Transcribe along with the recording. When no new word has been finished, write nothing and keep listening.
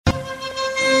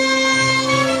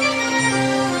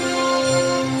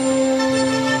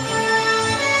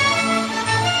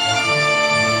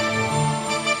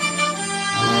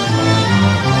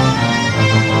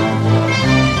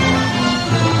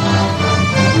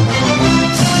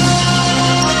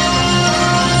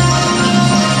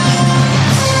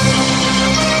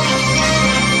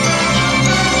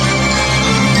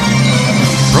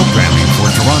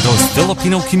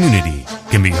Filipino community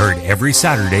can be heard every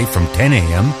Saturday from 10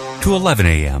 a.m. to 11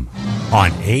 a.m.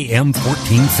 on AM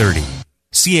 1430.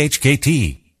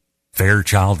 CHKT,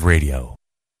 Fairchild Radio.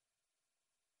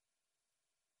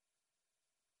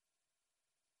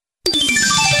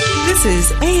 This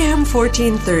is AM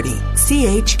 1430,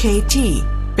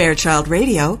 CHKT, Fairchild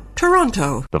Radio,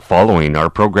 Toronto. The following are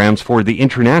programs for the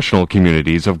international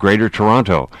communities of Greater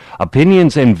Toronto.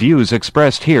 Opinions and views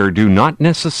expressed here do not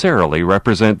necessarily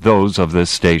represent those of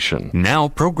this station. Now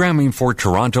programming for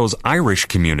Toronto's Irish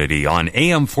community on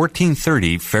AM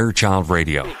 1430 Fairchild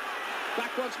Radio.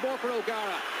 Back once more for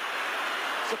O'Gara.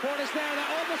 Support is there.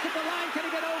 They're almost at the line. Can he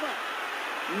get over?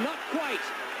 Not quite.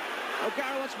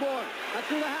 O'Gara once more. And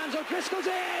through the hands, O'Driscoll's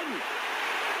in.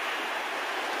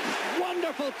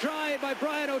 Wonderful try by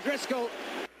Brian O'Driscoll.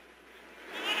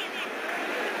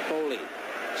 Foley,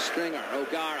 Stringer,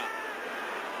 O'Gara.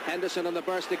 Henderson on the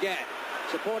burst again.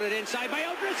 Supported inside by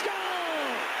O'Driscoll.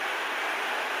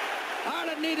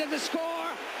 Ireland needed the score.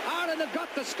 Ireland have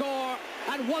got the score.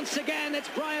 And once again, it's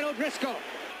Brian O'Driscoll.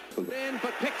 In,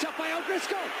 but picked up by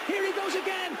O'Driscoll. Here he goes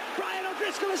again. Brian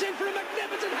O'Driscoll is in for a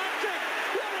magnificent hat-trick.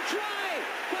 What a try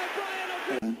by Brian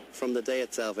O'Driscoll. From the day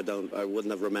itself, I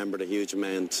wouldn't have remembered a huge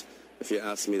amount. If you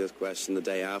asked me this question the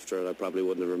day after it, I probably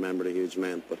wouldn't have remembered a huge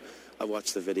amount. But I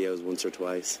watched the videos once or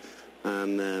twice.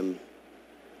 And,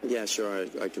 yeah, sure,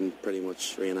 I can pretty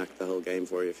much reenact the whole game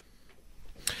for you.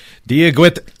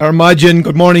 Diagwit Armagin,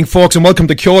 good morning folks and welcome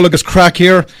to Ceolagus Crack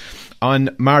here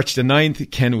on March the 9th.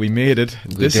 Ken, we made it.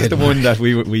 This is the one that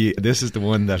this is the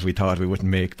one that we thought we wouldn't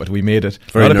make, but we made it.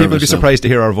 A lot of people will be surprised to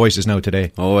hear our voices now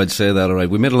today. Oh, I'd say that, alright.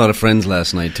 We made a lot of friends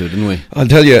last night too, didn't we? I'll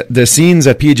tell you, the scenes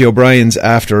at PJ O'Brien's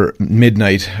after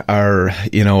midnight are,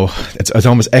 you know, it's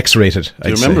almost X-rated. Do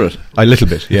you remember it? A little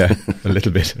bit, yeah. A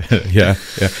little bit, yeah.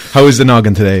 How is the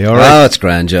noggin today? All right? Oh, it's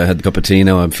grand, yeah. I had a cup of tea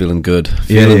now. I'm feeling good.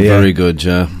 Feeling very good,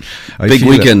 yeah. Big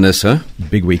weekend this, huh?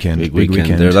 Big weekend. Big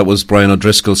weekend there. That was Brian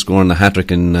O'Driscoll scoring the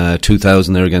hat-trick in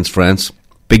 2000 there against France.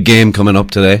 Big game coming up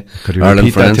today. Could he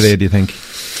repeat that today, do you think?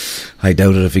 I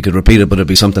doubt it if he could repeat it, but it'd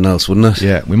be something else, wouldn't it?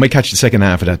 Yeah, we might catch the second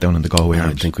half of that down in the Galway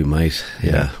Arms. I think we might.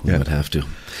 Yeah, we might have to.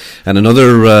 And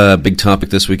another big topic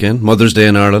this weekend, Mother's Day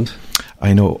in Ireland.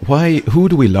 I know. Why? Who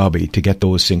do we lobby to get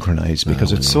those synchronised?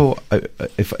 Because it's so...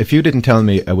 if you didn't tell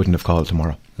me, I wouldn't have called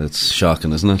tomorrow. It's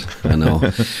shocking, isn't it? I know.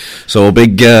 So a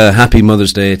big happy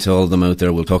Mother's Day to all of them out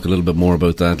there. We'll talk a little bit more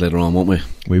about that later on, won't we?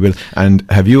 We will. And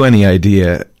have you any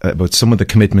idea about some of the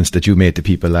commitments that you made to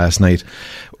people last night?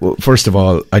 Well, first of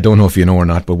all, I don't know if you know or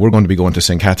not, but we're going to be going to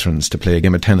St. Catherine's to play a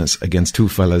game of tennis against two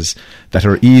fellas that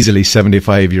are easily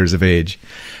 75 years of age.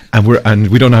 And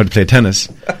we don't know how to play tennis.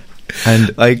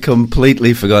 And I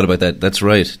completely forgot about that. That's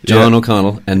right. John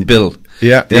O'Connell and Bill.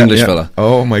 The English fella.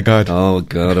 Oh my God. Oh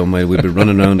God, oh my, we'll be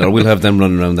running around, or we'll have them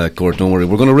running around that court, don't worry.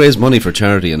 We're going to raise money for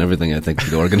charity and everything, I think,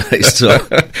 to be organised. So.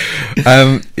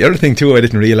 The other thing too I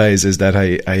didn't realise is that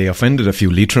I offended a few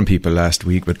Leitrim people last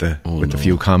week with a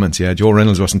few comments. Yeah, Joe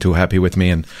Reynolds wasn't too happy with me,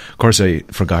 and of course I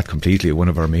forgot completely one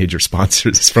of our major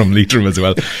sponsors is from Leitrim as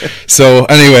well. So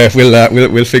anyway,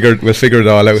 we'll figure it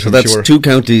all out. So I'm that's sure. Two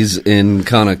counties in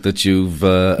Connacht that you've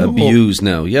abused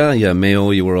now. Yeah, Mayo,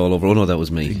 you were all over. Oh no, that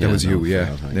was me. That was you.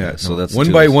 Yeah. So that's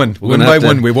one by one.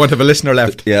 We won't have a listener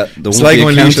left. Yeah, it's like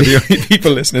only the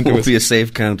people listening to us. Won't be a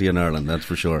safe county in Ireland, that's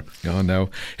for sure. Oh no.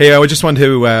 Hey, I would just want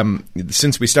to.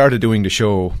 Since we started doing the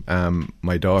show,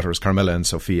 my daughters Carmela and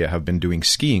Sophia have been doing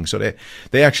skiing. So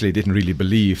they actually didn't really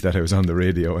believe that I was on the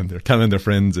radio, and they're telling their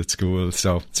friends at school.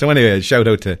 So anyway, shout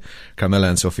out to Carmela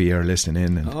and Sophia are listening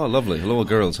in. And oh, lovely. Hello,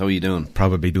 girls. How are you doing?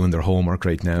 Probably doing their homework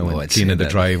right now and cleaning the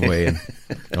driveway and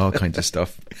all kinds of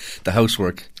stuff. The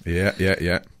housework. Yeah.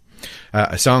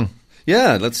 A song.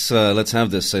 Yeah, let's have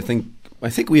this. I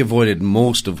think we avoided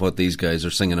most of what these guys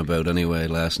are singing about anyway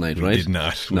last night, right? We did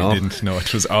not. No? We didn't. No,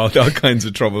 it was all kinds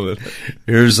of trouble.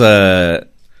 Here's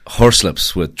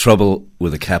Horslips with Trouble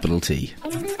with a capital T.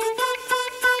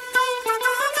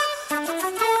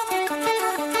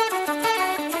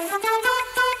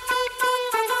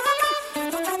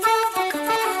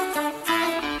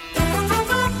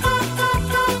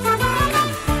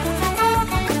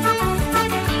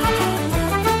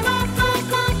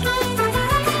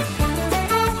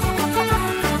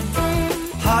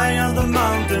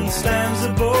 Stands a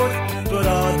boat, but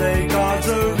are they gods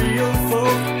or real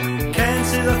folk? Can't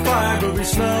see the fire, but we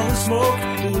smell the smoke.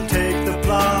 Who'll take the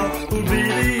plow? Who'll be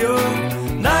the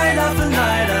young? Night after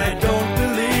night, I don't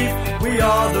believe we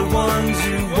are the ones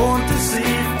you won't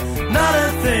deceive. Not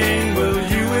a thing will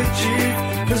you achieve,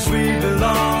 'cause we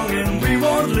belong and we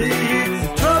won't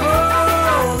leave.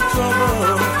 Trouble,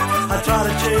 trouble, I try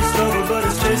to chase trouble, but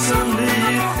it's chasing me.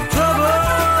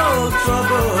 Trouble,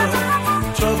 trouble,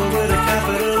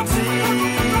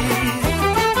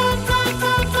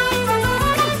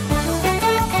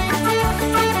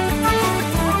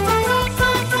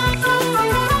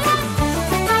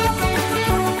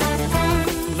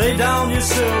 down your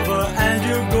silver and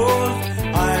your gold.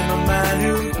 I'm a man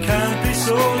who can't be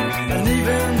sold, and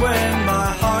even when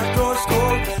my heart grows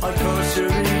cold, I'll curse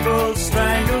your evil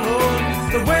stranglehold.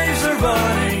 The waves are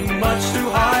running much too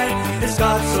high, it's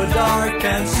got so dark,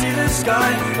 can't see the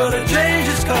sky, but a change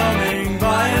is coming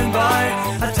by and by,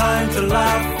 a time to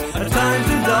laugh, a time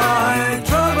to die.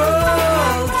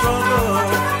 Trouble, trouble,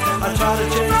 I try to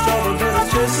chase trouble, but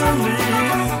it's chasing me.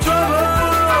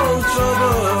 Trouble,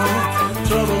 trouble,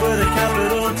 trouble with a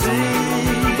capital T.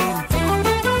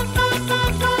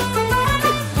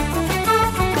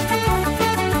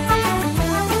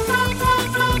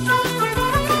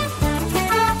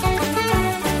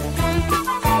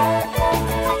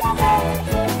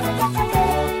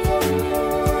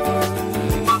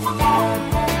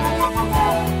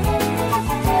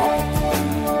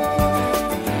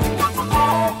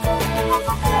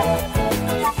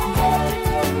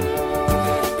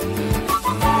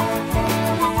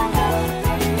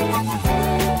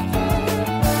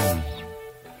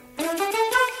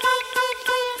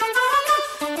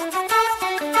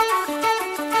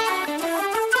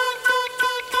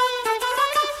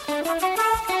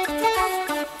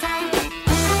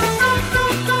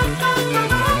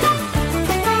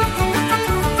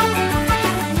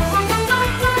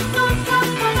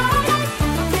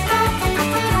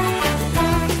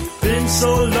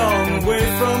 So long away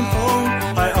from home,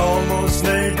 I almost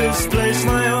made this place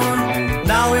my own.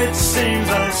 Now it seems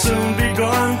I'll soon be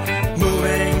gone,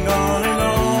 moving on and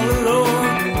all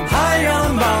alone. High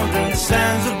on a mountain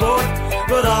stands a boat,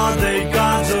 but are they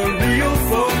gods or real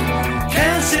folk?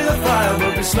 Can't see the fire,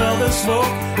 but we smell the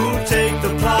smoke. Who'll take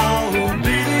the plow, who'll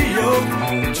be the yoke?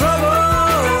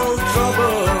 Trouble,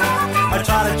 trouble, I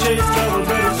try to chase trouble,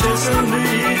 but it's chasing me.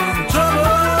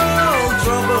 Trouble,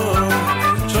 trouble,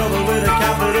 trouble with a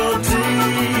capital T.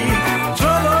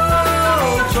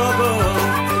 Trouble, trouble,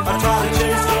 I try to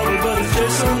chase trouble, but it's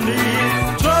chasing me.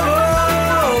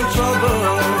 Trouble, trouble,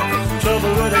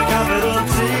 trouble with a capital T.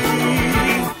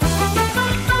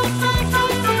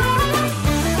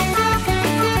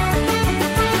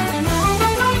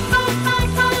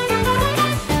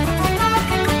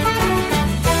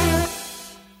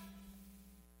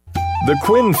 The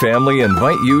Quinn family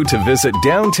invite you to visit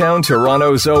downtown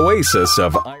Toronto's oasis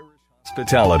of Irish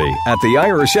hospitality at the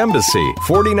Irish Embassy,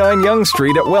 49 Yonge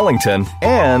Street at Wellington,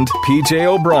 and PJ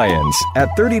O'Brien's at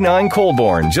 39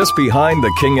 Colborne, just behind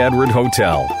the King Edward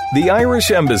Hotel. The Irish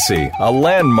Embassy, a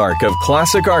landmark of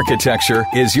classic architecture,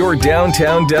 is your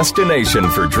downtown destination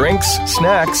for drinks,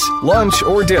 snacks, lunch,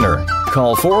 or dinner.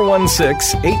 Call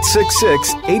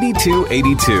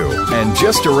 416-866-8282. And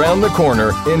just around the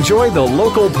corner, enjoy the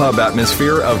local pub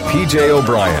atmosphere of PJ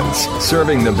O'Brien's,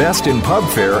 serving the best in pub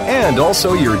fare and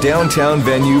also your downtown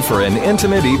venue for an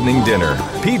intimate evening dinner.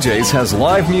 PJ's has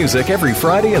live music every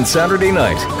Friday and Saturday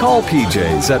night. Call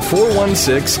PJ's at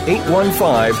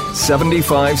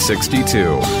 416-815-7562.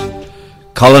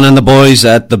 Colin and the boys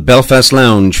at the Belfast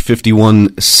Lounge,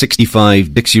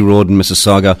 5165 Dixie Road in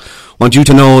Mississauga, want you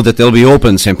to know that they'll be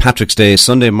open St. Patrick's Day,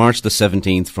 Sunday, March the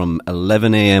 17th from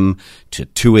 11 a.m. to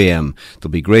 2 a.m.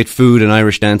 There'll be great food and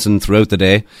Irish dancing throughout the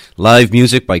day, live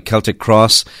music by Celtic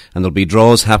Cross, and there'll be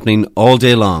draws happening all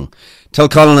day long. Tell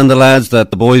Colin and the lads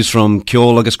that the boys from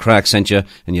Keogh Luggis Crack sent you,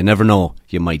 and you never know,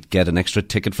 you might get an extra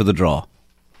ticket for the draw.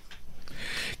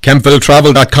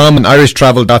 KempvilleTravel.com and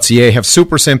IrishTravel.ca have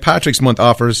Super St. Patrick's Month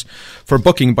offers for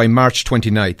booking by March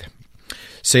 29th.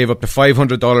 Save up to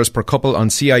 $500 per couple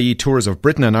on CIE tours of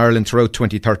Britain and Ireland throughout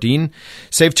 2013.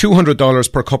 Save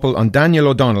 $200 per couple on Daniel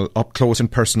O'Donnell Up Close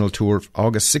and Personal Tour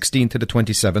August 16th to the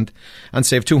 27th. And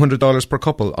save $200 per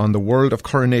couple on the World of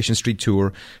Coronation Street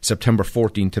Tour September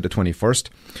 14th to the 21st.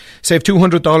 Save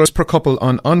 $200 per couple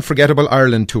on Unforgettable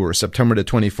Ireland Tour September the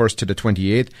 21st to the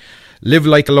 28th. Live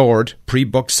Like a Lord,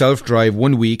 pre-booked self-drive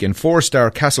 1 week in 4-star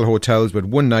Castle hotels with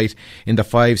 1 night in the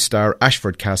 5-star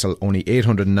Ashford Castle, only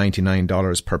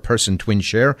 $899 per person twin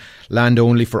share, land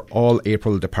only for all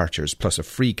April departures, plus a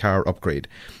free car upgrade.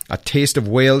 A Taste of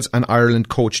Wales and Ireland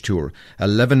coach tour,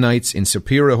 11 nights in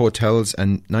superior hotels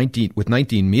and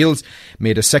 19 meals,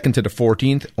 May the 2nd to the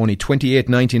 14th, only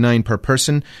 $28.99 per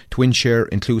person, twin share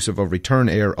inclusive of return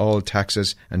air, all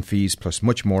taxes and fees, plus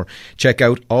much more. Check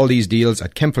out all these deals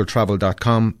at KempvilleTravel.com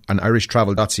and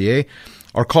IrishTravel.ca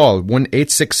or call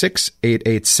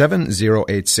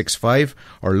 1-866-887-0865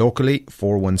 or locally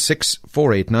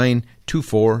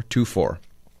 416-489-2424.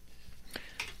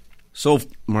 So,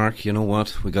 Mark, you know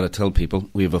what? We got to tell people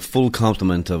we have a full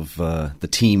complement of the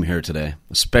team here today.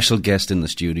 A special guest in the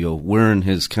studio, wearing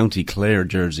his County Clare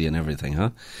jersey and everything,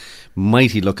 huh?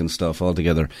 Mighty looking stuff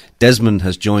altogether. Desmond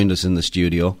has joined us in the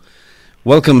studio.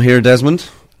 Welcome here, Desmond.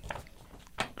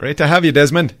 Great to have you,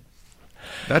 Desmond.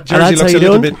 That jersey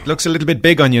looks a little bit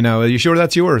big on you now. Are you sure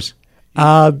that's yours?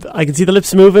 I can see the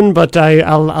lips moving, but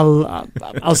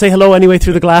I'll say hello anyway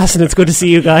through the glass, and it's good to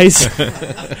see you guys.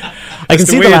 I can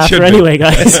see the laughter anyway,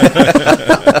 guys.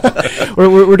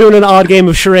 We're doing an odd game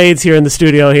of charades here in the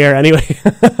studio here anyway.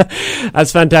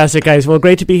 That's fantastic, guys. Well,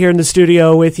 great to be here in the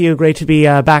studio with you. Great to be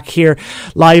back here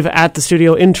live at the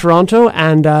studio in Toronto.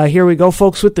 And here we go,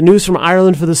 folks, with the news from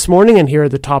Ireland for this morning. And here are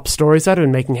the top stories that have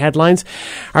been making headlines.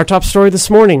 Our top story this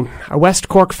morning: a West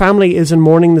Cork family is in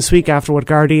mourning this week after what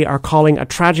Gardaí are calling a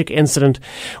tragic incident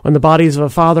when the bodies of a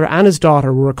father and his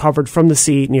daughter were recovered from the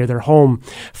sea near their home.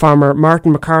 Farmer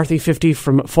Martin McCarthy, 50,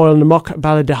 from Foilnamuck,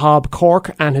 Ballydehab,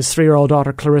 Cork, and his 3-year-old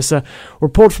daughter Clarissa were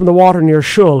pulled from the water near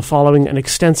Shull following an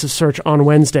extensive search on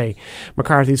Wednesday.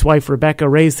 McCarthy's wife Rebecca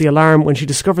raised the alarm when she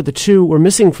discovered the two were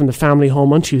missing from the family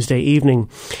home on Tuesday evening.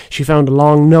 She found a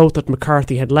long note that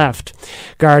McCarthy had left.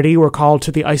 Gardaí were called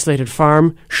to the isolated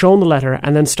farm, shown the letter,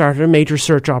 and then started a major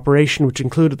search operation which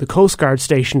included the Coast Guard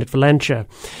stationed at Valentia.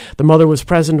 The mother was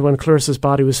present when Clarissa's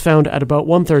body was found at about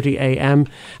 1:30 a.m.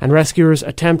 and rescuers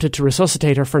attempted to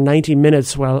resuscitate her for 90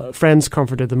 minutes while friends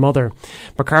comforted the mother.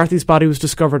 McCarthy's body was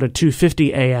discovered at 2:50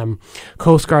 a.m.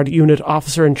 Coast Guard unit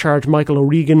officer in charge Michael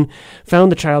O'Regan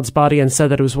found the child's body and said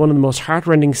that it was one of the most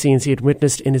heartrending scenes he had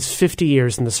witnessed in his 50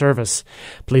 years in the service.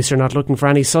 Police are not looking for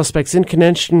any suspects in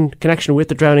connection with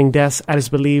the drowning deaths. It is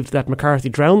believed that McCarthy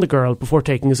drowned the girl before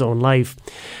taking his own life.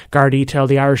 Gardaí tell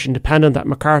the Irish Independent that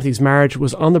McCarthy's marriage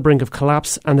was on the brink of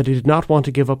collapse and that he did not want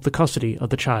to give up the custody of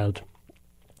the child.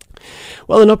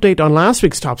 Well, an update on last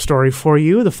week's top story for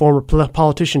you. The former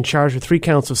politician charged with 3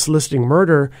 counts of soliciting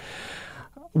murder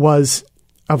was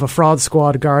of a fraud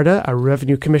squad Garda, a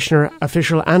revenue commissioner,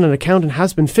 official and an accountant,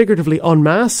 has been figuratively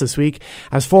unmasked this week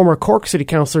as former Cork City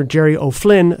Councillor Jerry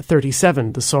O'Flynn,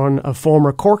 37, the son of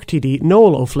former Cork TD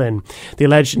Noel O'Flynn. The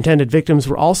alleged intended victims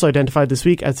were also identified this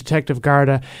week as Detective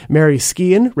Garda Mary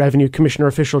Skean, Revenue Commissioner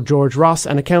official George Ross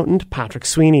and accountant Patrick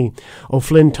Sweeney.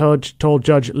 O'Flynn told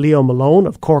Judge Leo Malone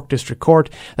of Cork District Court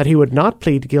that he would not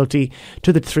plead guilty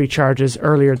to the 3 charges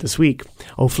earlier this week.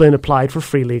 O'Flynn applied for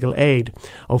free legal aid.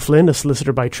 O'Flynn, a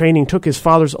solicitor by training, took his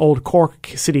father's old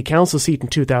Cork City Council seat in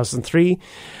 2003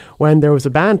 when there was a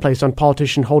ban placed on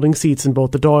politicians holding seats in both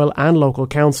the Dáil and local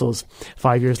councils.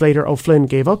 5 years later, O'Flynn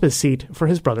gave up his seat for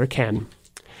his brother Ken.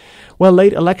 Well,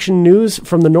 late election news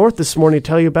from the north this morning to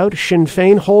tell you about. Sinn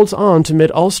Féin holds on to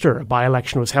Mid-Ulster. A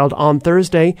by-election was held on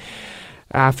Thursday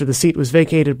after the seat was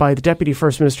vacated by the Deputy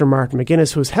First Minister Martin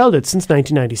McGuinness, who has held it since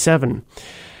 1997.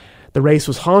 The race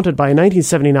was haunted by a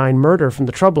 1979 murder from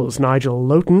the Troubles. Nigel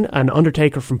Loughton, an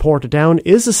undertaker from Portadown,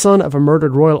 is the son of a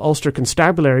murdered Royal Ulster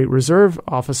Constabulary Reserve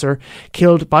officer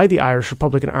killed by the Irish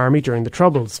Republican Army during the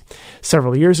Troubles.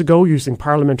 Several years ago, using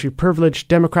parliamentary privilege,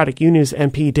 Democratic Union's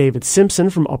MP David Simpson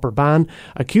from Upper Bann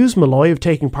accused Malloy of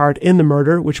taking part in the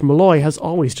murder, which Malloy has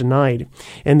always denied.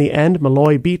 In the end,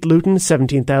 Malloy beat Loughton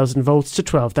 17,000 votes to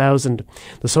 12,000.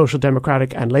 The Social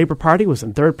Democratic and Labour Party was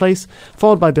in third place,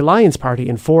 followed by the Alliance Party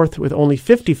in fourth, with only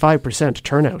 55%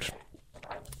 turnout.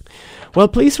 Well,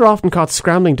 police are often caught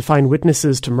scrambling to find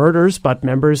witnesses to murders, but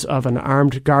members of an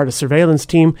armed Garda surveillance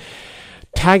team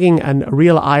tagging a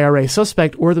real IRA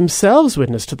suspect were themselves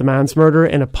witness to the man's murder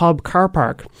in a pub car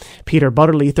park. Peter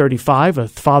Butterly, 35, a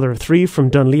father of 3 from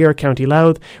Dunleer, County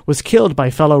Louth, was killed by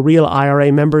fellow real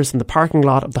IRA members in the parking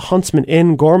lot of the Huntsman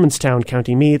Inn, Gormanstown,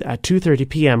 County Meath at 2:30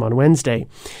 p.m. on Wednesday.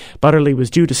 Butterly was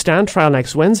due to stand trial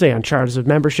next Wednesday on charges of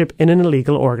membership in an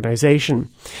illegal organisation.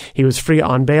 He was free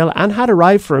on bail and had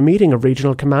arrived for a meeting of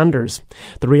regional commanders.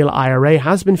 The real IRA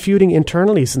has been feuding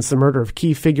internally since the murder of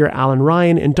key figure Alan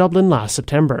Ryan in Dublin last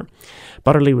September.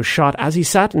 Butterly was shot as he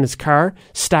sat in his car,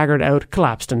 staggered out,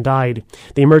 collapsed and died.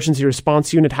 The emergency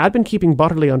response unit had been keeping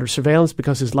Butterly under surveillance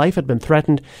because his life had been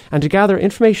threatened and to gather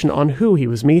information on who he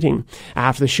was meeting.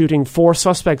 After the shooting, 4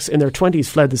 suspects in their 20s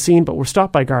fled the scene but were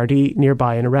stopped by Gardaí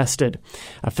nearby and arrested.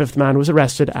 A 5th man was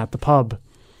arrested at the pub.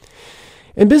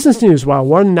 In business news, while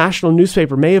one national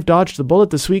newspaper may have dodged the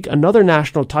bullet this week, another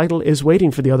national title is waiting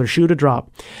for the other shoe to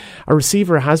drop. A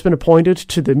receiver has been appointed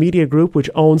to the media group which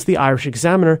owns the Irish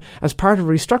Examiner as part of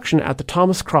a restructuring at the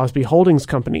Thomas Crosby Holdings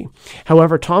Company.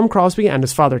 However, Tom Crosby and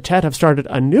his father Ted have started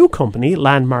a new company,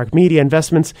 Landmark Media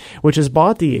Investments, which has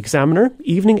bought the Examiner,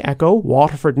 Evening Echo,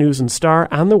 Waterford News and Star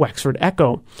and the Wexford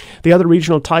Echo. The other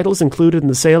regional titles included in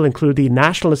the sale include the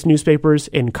nationalist newspapers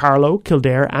in Carlow,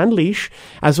 Kildare and Laois,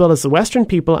 as well as the Western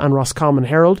People and Roscommon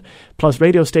Herald, plus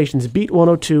radio stations Beat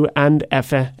 102 and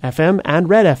FM and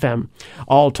Red FM.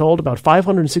 All told, about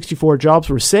 564 jobs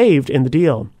were saved in the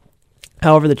deal.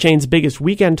 However, the chain's biggest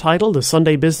weekend title, the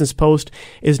Sunday Business Post,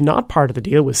 is not part of the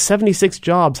deal, with 76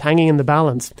 jobs hanging in the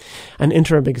balance. An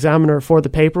interim examiner for the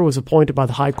paper was appointed by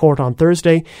the High Court on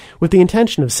Thursday with the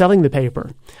intention of selling the paper.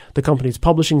 The company's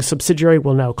publishing subsidiary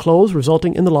will now close,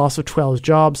 resulting in the loss of 12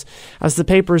 jobs, as the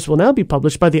papers will now be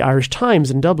published by the Irish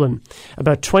Times in Dublin.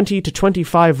 About 20 to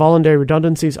 25 voluntary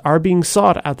redundancies are being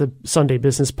sought at the Sunday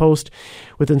Business Post,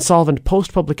 with insolvent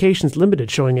Post Publications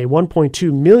Limited showing a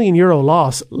 €1.2 million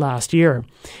loss last year.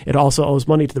 It also owes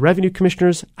money to the Revenue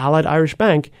Commissioners, Allied Irish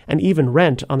Bank, and even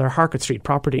rent on their Harcourt Street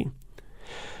property.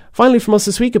 Finally, from us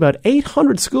this week, about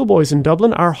 800 schoolboys in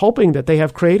Dublin are hoping that they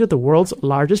have created the world's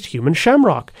largest human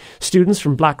shamrock. Students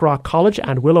from Blackrock College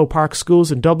and Willow Park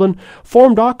schools in Dublin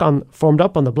formed up on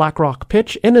the Blackrock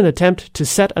pitch in an attempt to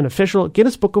set an official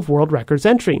Guinness Book of World Records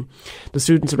entry. The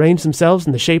students arranged themselves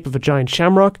in the shape of a giant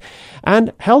shamrock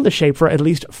and held the shape for at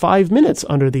least 5 minutes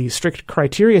under the strict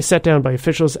criteria set down by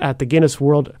officials at the Guinness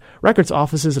World Records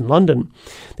offices in London.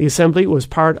 The assembly was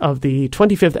part of the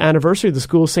 25th anniversary of the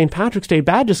school's St. Patrick's Day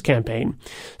badges campaign.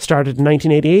 Started in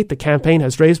 1988, the campaign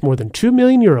has raised more than €2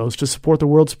 million to support the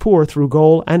world's poor through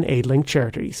goal and aid-linked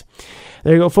charities.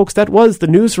 There you go, folks. That was the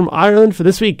news from Ireland for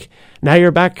this week. Now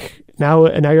you're back. Now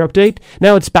you're up to date.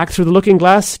 Now it's back through the looking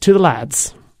glass to the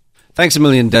lads. Thanks a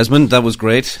million, Desmond. That was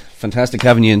great. Fantastic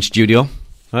having you in studio.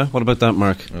 Huh? What about that,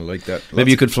 Mark? I like that.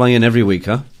 Maybe you could fly in every week,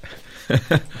 huh?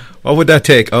 What would that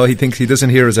take? Oh, he thinks he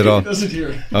doesn't hear us at all. He doesn't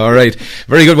hear. All right.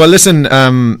 Very good. Well, listen,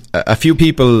 a few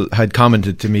people had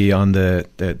commented to me on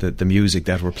the music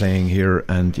that we're playing here,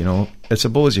 and, I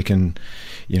suppose you can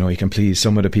please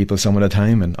some of the people some of the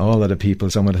time and all of the people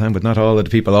some of the time, but not all of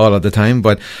the people all of the time.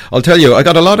 But I'll tell you, I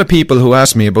got a lot of people who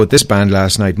asked me about this band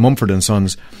last night, Mumford &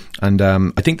 Sons, and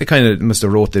I think they kind of must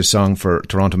have wrote this song for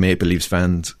Toronto Maple Leafs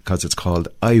fans because it's called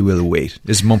I Will Wait.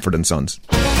 This is Mumford & Sons.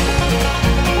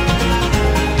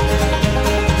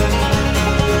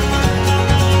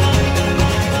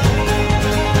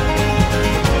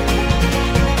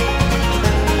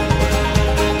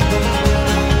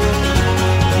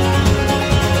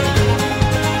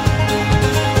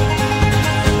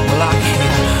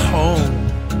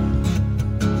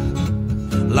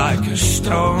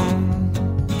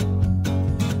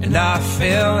 And I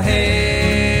fell heavy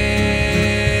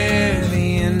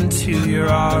into your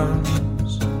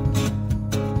arms.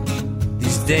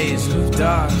 These days of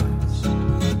dark,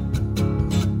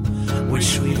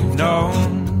 which we've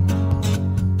known,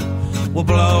 will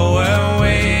blow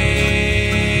away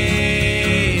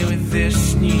with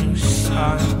this new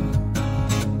sun.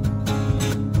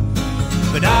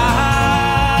 But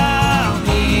I'll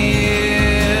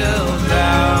kneel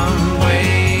down,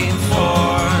 wait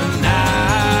for now.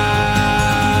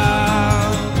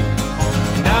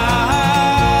 And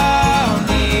I'll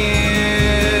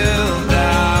kneel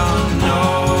down,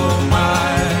 know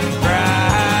my ground.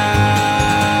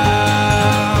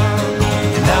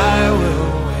 And I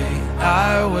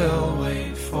will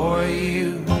wait for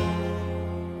you.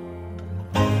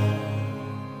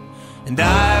 And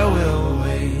I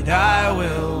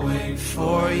will wait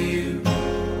for you.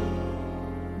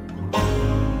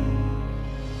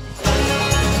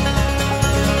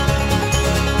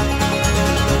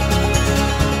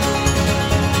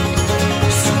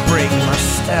 So break my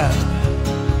step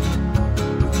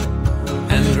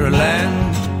and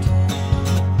relent.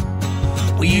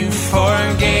 Well, you forgave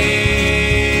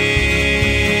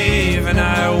and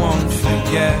I won't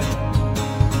forget.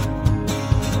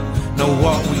 Know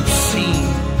what we've seen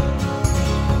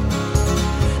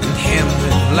and him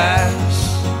with less.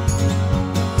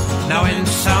 Now in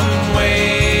some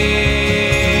way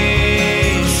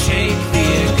shake the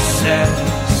excess.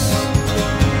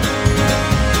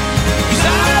 'Cause I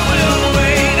will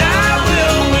wait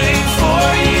for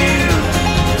you.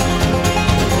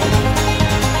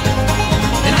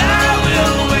 And I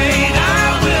will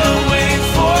wait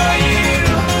for you.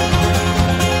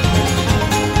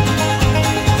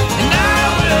 And I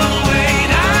will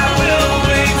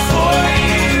wait for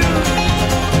you.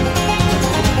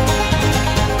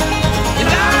 And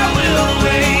I will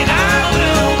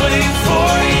wait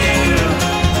for you.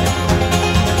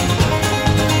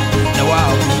 Now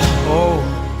I'll be bold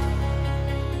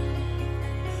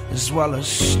as well as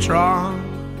strong,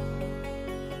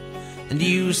 and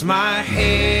use my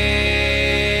head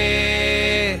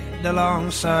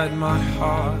alongside my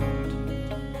heart.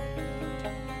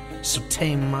 So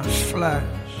tame my flesh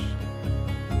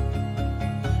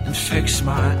and fix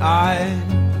my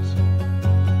eyes,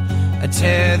 a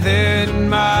tethered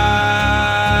mind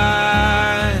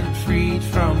freed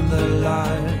from the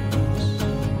lies.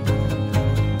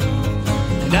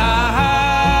 And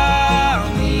I'll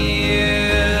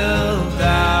kneel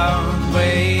down,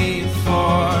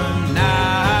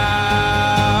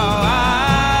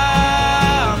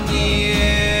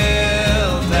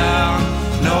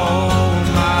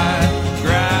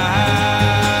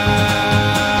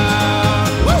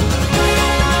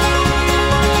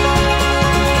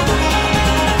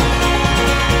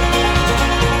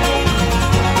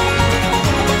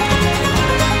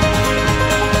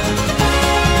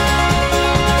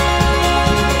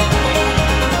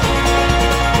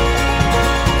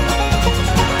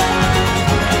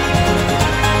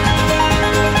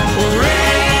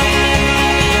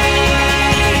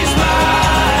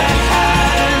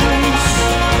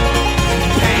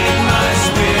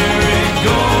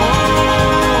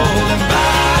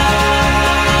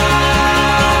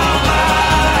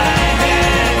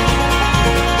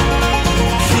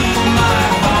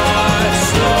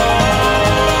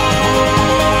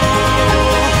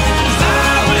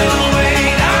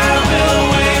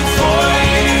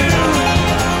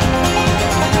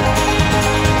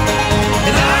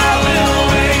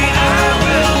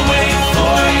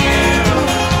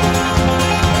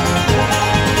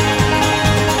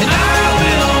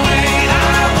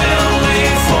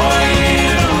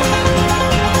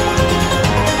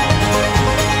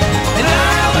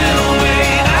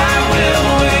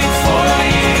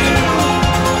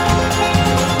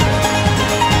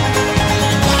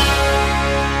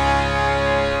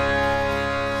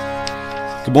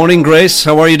 Good morning, Grace.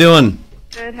 How are you doing?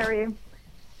 Good, how are you?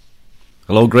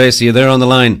 Hello, Grace. Are you there on the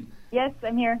line? Yes,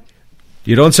 I'm here.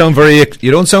 You don't sound very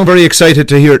excited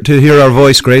to hear our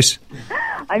voice, Grace.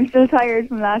 I'm still tired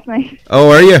from last night. Oh,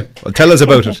 are you? Well, tell us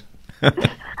about it.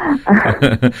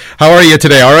 How are you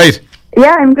today? All right?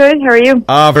 Yeah, I'm good. How are you?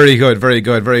 Very good, very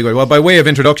good, very good. Well, by way of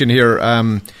introduction here,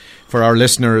 for our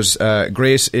listeners,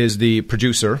 Grace is the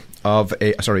producer of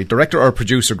director or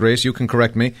producer, Grace, you can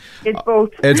correct me. It's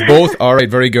both. It's both, all right,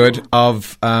 very good,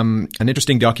 of an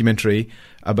interesting documentary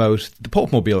about the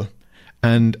Popemobile.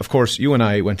 And, of course, you and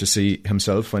I went to see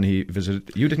himself when he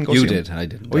visited. You didn't go see him? You did, I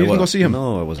didn't. Oh, you didn't go see him?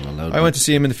 No, I wasn't allowed. I went to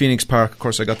see him in the Phoenix Park. Of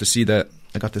course, I got to see the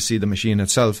machine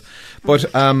itself.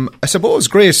 But I suppose,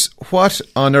 Grace, what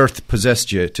on earth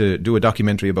possessed you to do a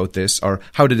documentary about this, or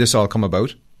how did this all come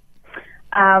about?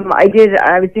 I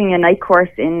was doing a night course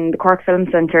in the Cork Film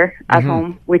Centre at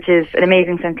home, which is an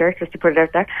amazing centre, just to put it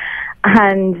out there.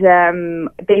 And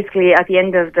basically, at the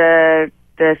end of the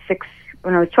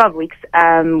 12 weeks,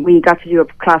 we got to do a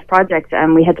class project,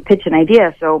 and we had to pitch an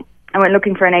idea. So I went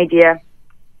looking for an idea,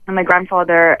 and my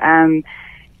grandfather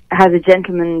has a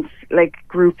gentleman's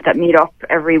group that meet up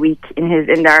every week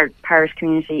in our parish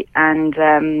community,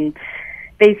 and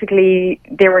basically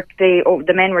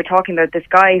the men were talking about this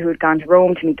guy who had gone to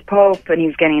Rome to meet the Pope, and he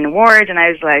was getting an award, and I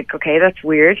was like, okay, that's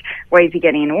weird. Why is he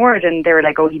getting an award? And they were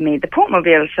like, oh, he made the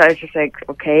Popemobile. So I was just like,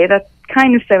 okay, that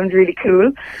kind of sounds really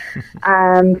cool.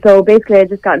 So basically I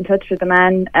just got in touch with the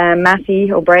man,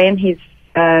 Matty O'Brien. He's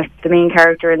the main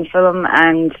character in the film,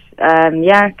 and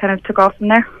kind of took off from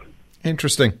there.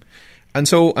 Interesting. And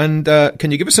so, can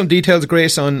you give us some details,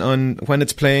 Grace, on when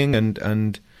it's playing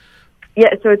and? Yeah,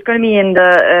 so it's going to be in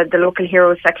the local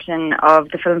heroes section of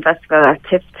the film festival at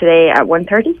TIFF today at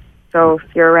 1:30. So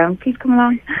if you're around, please come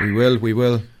along. We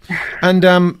will.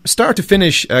 And start to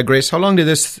finish, Grace, how long did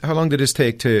this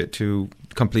take to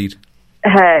complete?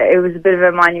 It was a bit of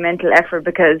a monumental effort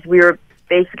because we were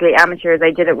basically amateurs.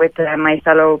 I did it with my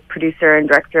fellow producer and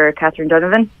director, Catherine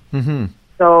Donovan. Mm-hmm.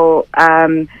 So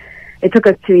it took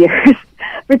us 2 years.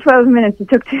 For 12 minutes, it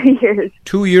took 2 years.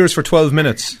 2 years for 12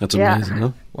 minutes. That's amazing,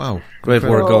 huh? Wow. Great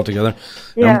work altogether.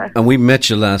 Yeah. And we met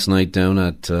you last night down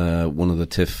at one of the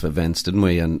TIFF events, didn't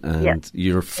we? And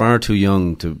you're far too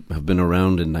young to have been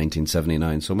around in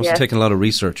 1979, so it must have taken a lot of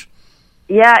research.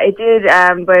 Yeah, it did,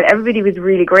 but everybody was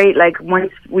really great.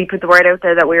 Once we put the word out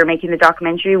there that we were making the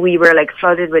documentary, we were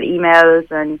flooded with emails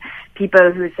and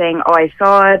people who were saying, oh, I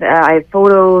saw it, I have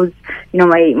photos,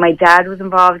 my dad was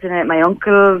involved in it, my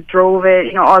uncle drove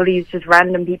it, all these just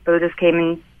random people just came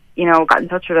and, got in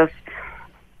touch with us.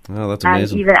 Oh, that's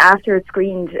amazing. And even after it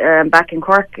screened back in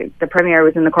Cork, the premiere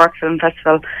was in the Cork Film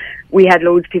Festival, we had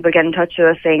loads of people get in touch with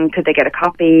us saying, could they get a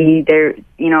copy? Their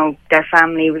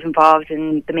family was involved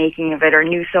in the making of it or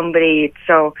knew somebody.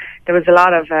 So there was a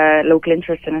lot of local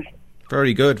interest in it.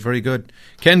 Very good, very good.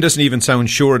 Ken doesn't even sound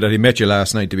sure that he met you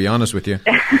last night, to be honest with you.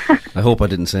 I hope I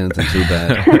didn't say anything too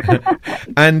bad.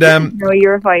 And no, you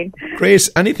were fine. Grace,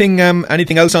 anything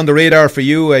else on the radar for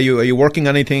you? Are you working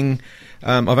on anything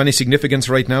of any significance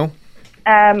right now?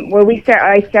 Well,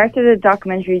 I started a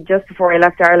documentary just before I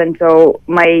left Ireland, so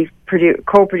my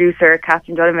co-producer,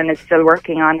 Catherine Donovan, is still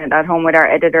working on it at home with our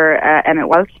editor, Emmett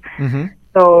Welch. Mm-hmm.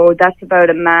 So that's about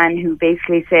a man who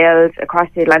basically sails across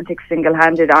the Atlantic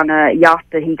single-handed on a yacht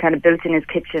that he kind of built in his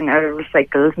kitchen out of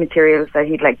recycled materials that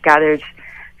he'd gathered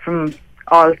from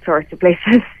all sorts of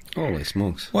places. Holy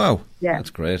smokes. Wow. Yeah. That's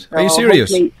great. So are you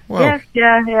serious? Wow.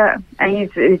 Yeah.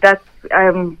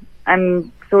 And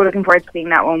I'm so looking forward to seeing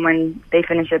that one when they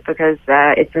finish it because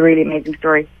it's a really amazing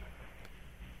story.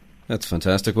 That's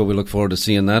fantastic. Well, we look forward to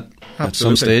seeing that at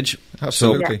some stage.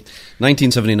 Absolutely. So,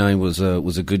 1979 was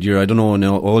a good year. I don't know in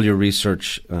all your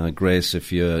research, Grace,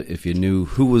 if you knew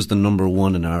who was the number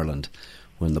one in Ireland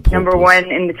when the Pope number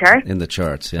one in the chart. In the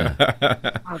charts, yeah.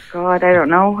 Oh God, I don't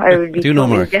know. I would be. Do you know,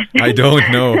 Mark? I don't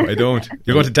know. You're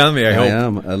going to tell me. I hope.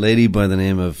 am. A lady by the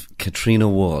name of Katrina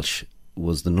Walsh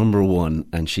was the number one,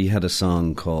 and she had a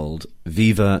song called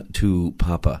 "Viva tu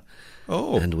Papa."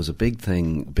 Oh. And it was a big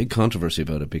thing, big controversy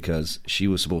about it because she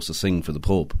was supposed to sing for the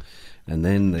Pope. And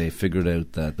then they figured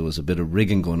out that there was a bit of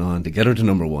rigging going on to get her to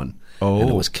number one. Oh. And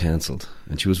it was cancelled.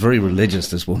 And she was very religious,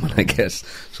 this woman, I guess.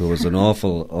 So it was an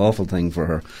awful, awful thing for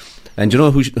her. And do you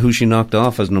know who she knocked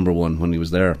off as number one when he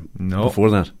was there? No. Before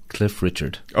that, Cliff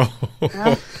Richard.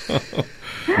 Oh.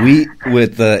 He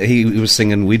was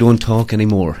singing "We Don't Talk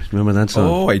Anymore." Remember that song?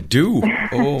 Oh, I do.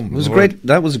 Oh, it was great.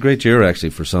 That was a great year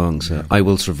actually for songs. Yeah. "I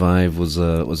Will Survive" was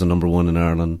a number one in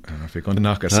Ireland. If you're going to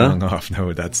knock a song off,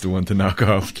 no, that's the one to knock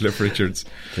off. Cliff Richards.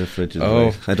 Oh,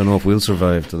 right. I don't know if we'll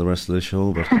survive to the rest of the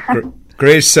show, but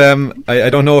Grace, I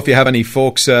don't know if you have any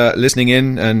folks listening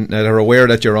in and that are aware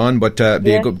that you're on, but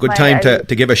be a good time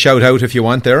to give a shout out if you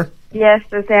want there. Yes,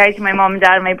 I'll say hi to my mum and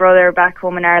dad and my brother back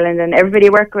home in Ireland and everybody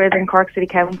I work with in Cork City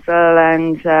Council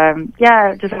and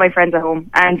just my friends at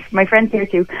home and my friends here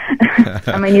too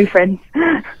and my new friends.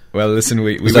 Well, listen,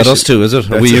 is that us too, is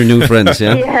it? Are we your new friends,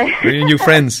 yeah? Yeah. We're your new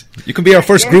friends. You can be our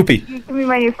first groupie. You can be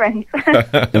my new friends.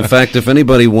 In fact, if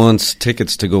anybody wants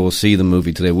tickets to go see the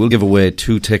movie today, we'll give away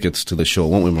 2 tickets to the show,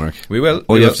 won't we, Mark? We will.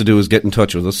 All you have to do is get in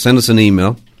touch with us. Send us an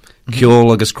email,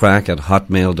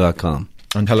 ceolaguscrack@hotmail.com.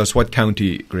 And tell us what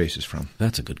county Grace is from.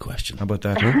 That's a good question. How about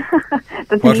that, huh?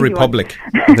 What republic?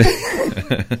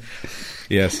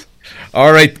 Yes.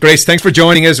 All right, Grace, thanks for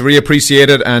joining us. Really appreciate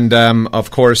it. And,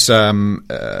 of course,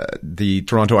 the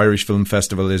Toronto Irish Film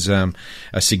Festival is a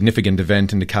significant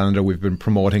event in the calendar. We've been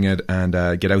promoting it, and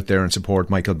get out there and support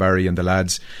Michael Barry and the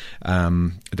lads.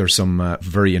 There's some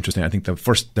very interesting. I think the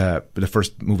first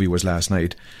movie was last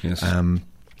night. Yes.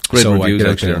 Great reviews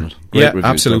out there. Yeah,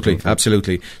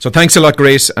 absolutely. So thanks a lot,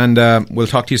 Grace, and we'll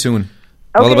talk to you soon.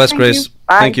 Okay, all the best, Grace.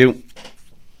 Thank you.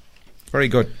 Very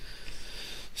good.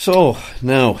 So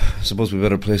now, I suppose we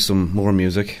better play some more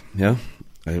music. Yeah,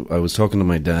 I was talking to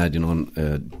my dad,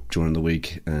 during the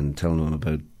week and telling him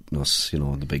about us,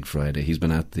 on the Big Friday. He's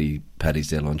been at the Paddy's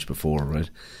Day lunch before, right?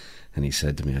 And he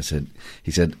said to me,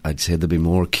 he said, I'd say there'd be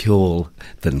more ceol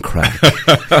than crack.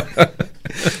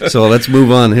 So let's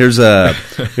move on. Here's a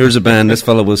band. This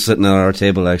fellow was sitting at our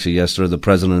table actually yesterday, the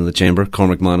president of the chamber,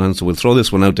 Cormac Monaghan. So we'll throw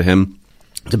this one out to him.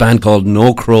 It's a band called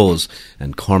No Crows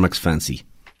and Cormac's Fancy.